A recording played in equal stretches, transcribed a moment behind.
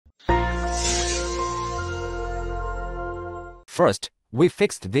First, we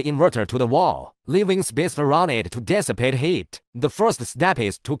fixed the inverter to the wall, leaving space around it to dissipate heat. The first step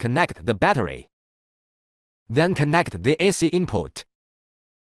is to connect the battery. Then connect the AC input.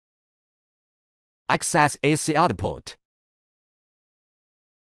 Access AC output.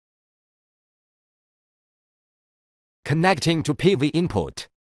 Connecting to PV input.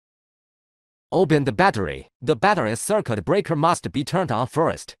 Open the battery. The battery circuit breaker must be turned on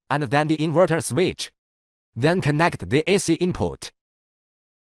first, and then the inverter switch. Then connect the AC input.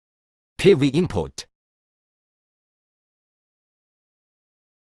 PV input.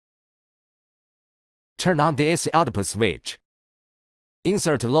 Turn on the AC output switch.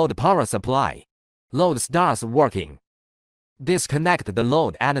 Insert load power supply. Load starts working. Disconnect the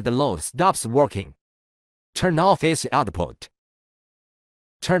load and the load stops working. Turn off AC output.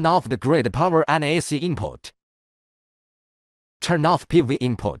 Turn off the grid power and AC input. Turn off PV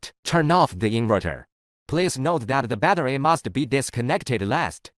input. Turn off the inverter. Please note that the battery must be disconnected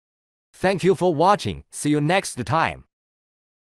last. Thank you for watching. See you next time.